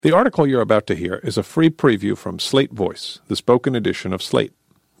The article you're about to hear is a free preview from Slate Voice, the spoken edition of Slate.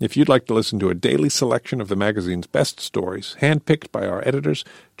 If you'd like to listen to a daily selection of the magazine's best stories, handpicked by our editors,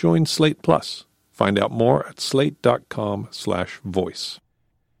 join Slate Plus. Find out more at slate.com/voice.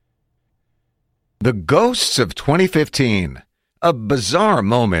 The Ghosts of 2015. A bizarre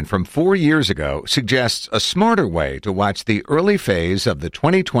moment from 4 years ago suggests a smarter way to watch the early phase of the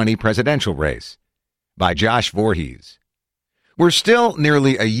 2020 presidential race. By Josh Voorhees. We're still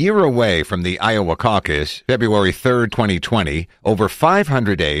nearly a year away from the Iowa Caucus, February 3rd, 2020, over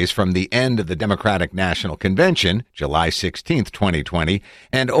 500 days from the end of the Democratic National Convention, July 16th, 2020,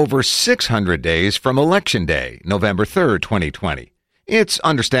 and over 600 days from Election Day, November 3rd, 2020. It's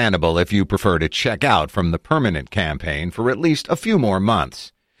understandable if you prefer to check out from the permanent campaign for at least a few more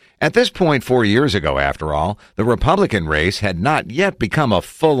months. At this point 4 years ago, after all, the Republican race had not yet become a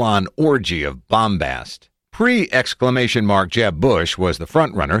full-on orgy of bombast. Pre-exclamation mark Jeb Bush was the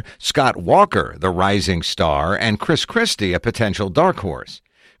frontrunner, Scott Walker the rising star, and Chris Christie a potential dark horse.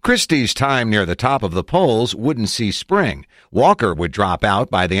 Christie's time near the top of the polls wouldn't see spring. Walker would drop out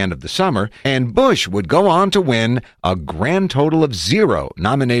by the end of the summer, and Bush would go on to win a grand total of 0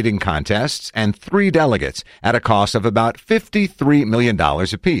 nominating contests and 3 delegates at a cost of about $53 million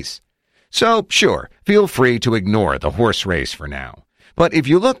apiece. So, sure, feel free to ignore the horse race for now. But if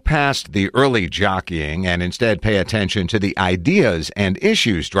you look past the early jockeying and instead pay attention to the ideas and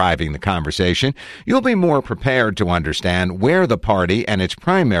issues driving the conversation, you'll be more prepared to understand where the party and its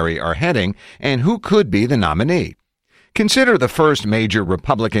primary are heading and who could be the nominee. Consider the first major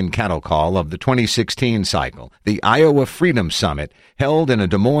Republican cattle call of the 2016 cycle, the Iowa Freedom Summit, held in a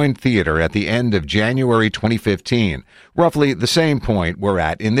Des Moines theater at the end of January 2015, roughly the same point we're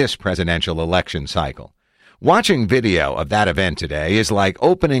at in this presidential election cycle. Watching video of that event today is like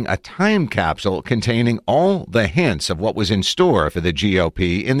opening a time capsule containing all the hints of what was in store for the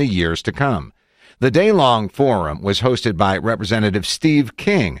GOP in the years to come. The day-long forum was hosted by Representative Steve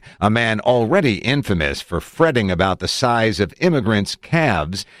King, a man already infamous for fretting about the size of immigrants'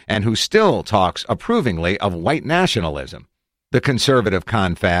 calves and who still talks approvingly of white nationalism. The conservative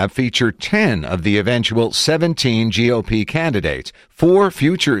confab featured 10 of the eventual 17 GOP candidates, 4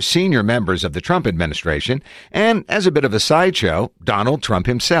 future senior members of the Trump administration, and, as a bit of a sideshow, Donald Trump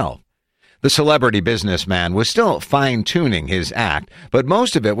himself. The celebrity businessman was still fine-tuning his act, but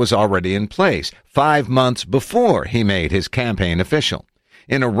most of it was already in place 5 months before he made his campaign official.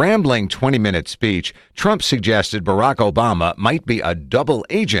 In a rambling 20-minute speech, Trump suggested Barack Obama might be a double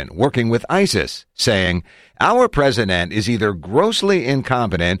agent working with ISIS, saying, "Our president is either grossly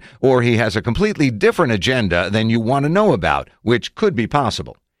incompetent or he has a completely different agenda than you want to know about, which could be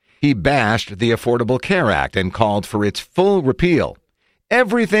possible." He bashed the Affordable Care Act and called for its full repeal.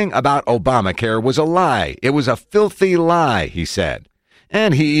 "Everything about Obamacare was a lie. It was a filthy lie," he said.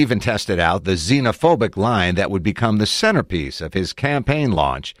 And he even tested out the xenophobic line that would become the centerpiece of his campaign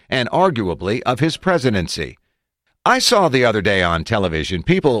launch and arguably of his presidency. I saw the other day on television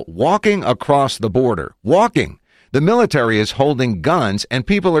people walking across the border. Walking. The military is holding guns and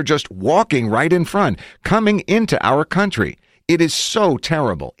people are just walking right in front, coming into our country. It is so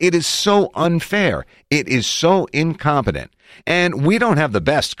terrible. It is so unfair. It is so incompetent. And we don't have the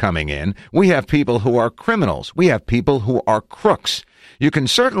best coming in. We have people who are criminals. We have people who are crooks. You can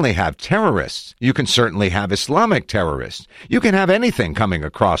certainly have terrorists. You can certainly have Islamic terrorists. You can have anything coming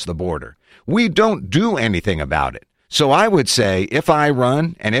across the border. We don't do anything about it. So I would say if I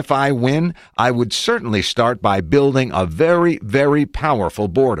run and if I win, I would certainly start by building a very, very powerful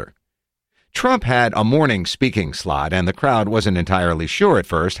border. Trump had a morning speaking slot, and the crowd wasn't entirely sure at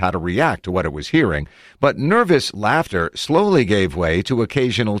first how to react to what it was hearing, but nervous laughter slowly gave way to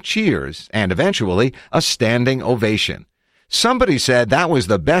occasional cheers and eventually a standing ovation. Somebody said that was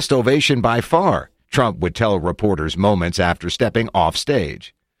the best ovation by far, Trump would tell reporters moments after stepping off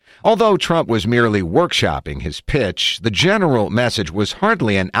stage. Although Trump was merely workshopping his pitch, the general message was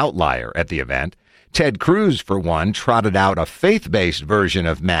hardly an outlier at the event. Ted Cruz, for one, trotted out a faith-based version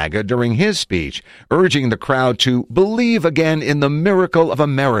of MAGA during his speech, urging the crowd to believe again in the miracle of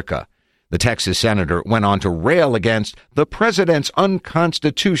America. The Texas senator went on to rail against the president's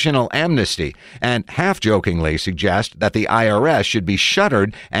unconstitutional amnesty and half-jokingly suggest that the IRS should be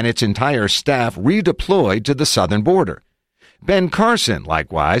shuttered and its entire staff redeployed to the southern border. Ben Carson,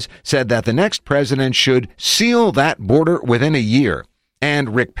 likewise, said that the next president should seal that border within a year.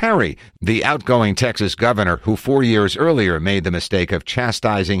 And Rick Perry, the outgoing Texas governor who 4 years earlier made the mistake of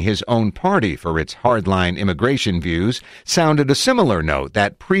chastising his own party for its hardline immigration views, sounded a similar note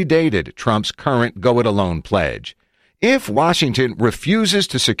that predated Trump's current go-it-alone pledge. If Washington refuses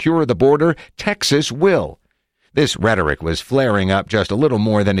to secure the border, Texas will. This rhetoric was flaring up just a little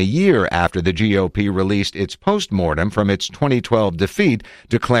more than a year after the GOP released its postmortem from its 2012 defeat,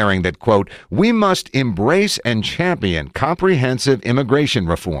 declaring that, quote, "We must embrace and champion comprehensive immigration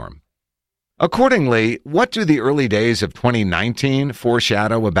reform." Accordingly, what do the early days of 2019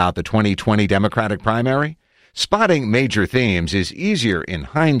 foreshadow about the 2020 Democratic primary? Spotting major themes is easier in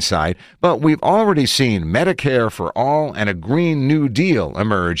hindsight, but we've already seen Medicare for all and a Green New Deal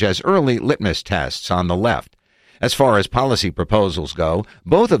emerge as early litmus tests on the left. As far as policy proposals go,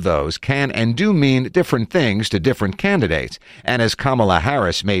 both of those can and do mean different things to different candidates, and as Kamala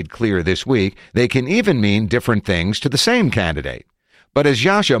Harris made clear this week, they can even mean different things to the same candidate. But as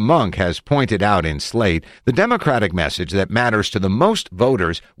Yasha Monk has pointed out in Slate, the Democratic message that matters to the most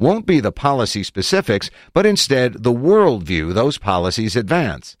voters won't be the policy specifics, but instead the worldview those policies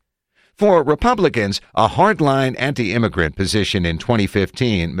advance. For Republicans, a hardline anti-immigrant position in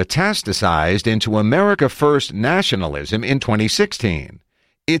 2015 metastasized into America First nationalism in 2016.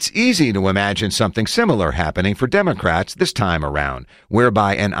 It's easy to imagine something similar happening for Democrats this time around,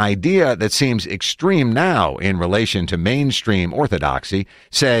 whereby an idea that seems extreme now in relation to mainstream orthodoxy,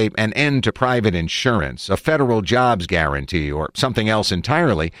 say an end to private insurance, a federal jobs guarantee, or something else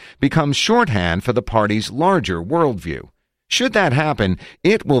entirely, becomes shorthand for the party's larger worldview. Should that happen,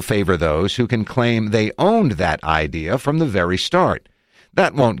 it will favor those who can claim they owned that idea from the very start.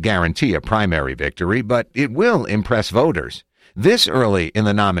 That won't guarantee a primary victory, but it will impress voters. This early in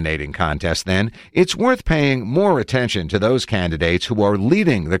the nominating contest, then, it's worth paying more attention to those candidates who are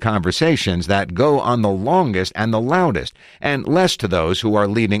leading the conversations that go on the longest and the loudest, and less to those who are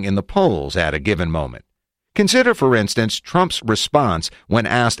leading in the polls at a given moment. Consider, for instance, Trump's response when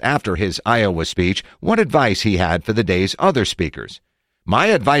asked after his Iowa speech what advice he had for the day's other speakers. "My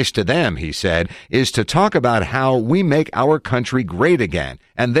advice to them," he said, "is to talk about how we make our country great again,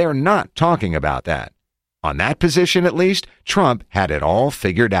 and they're not talking about that." On that position, at least, Trump had it all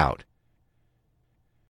figured out.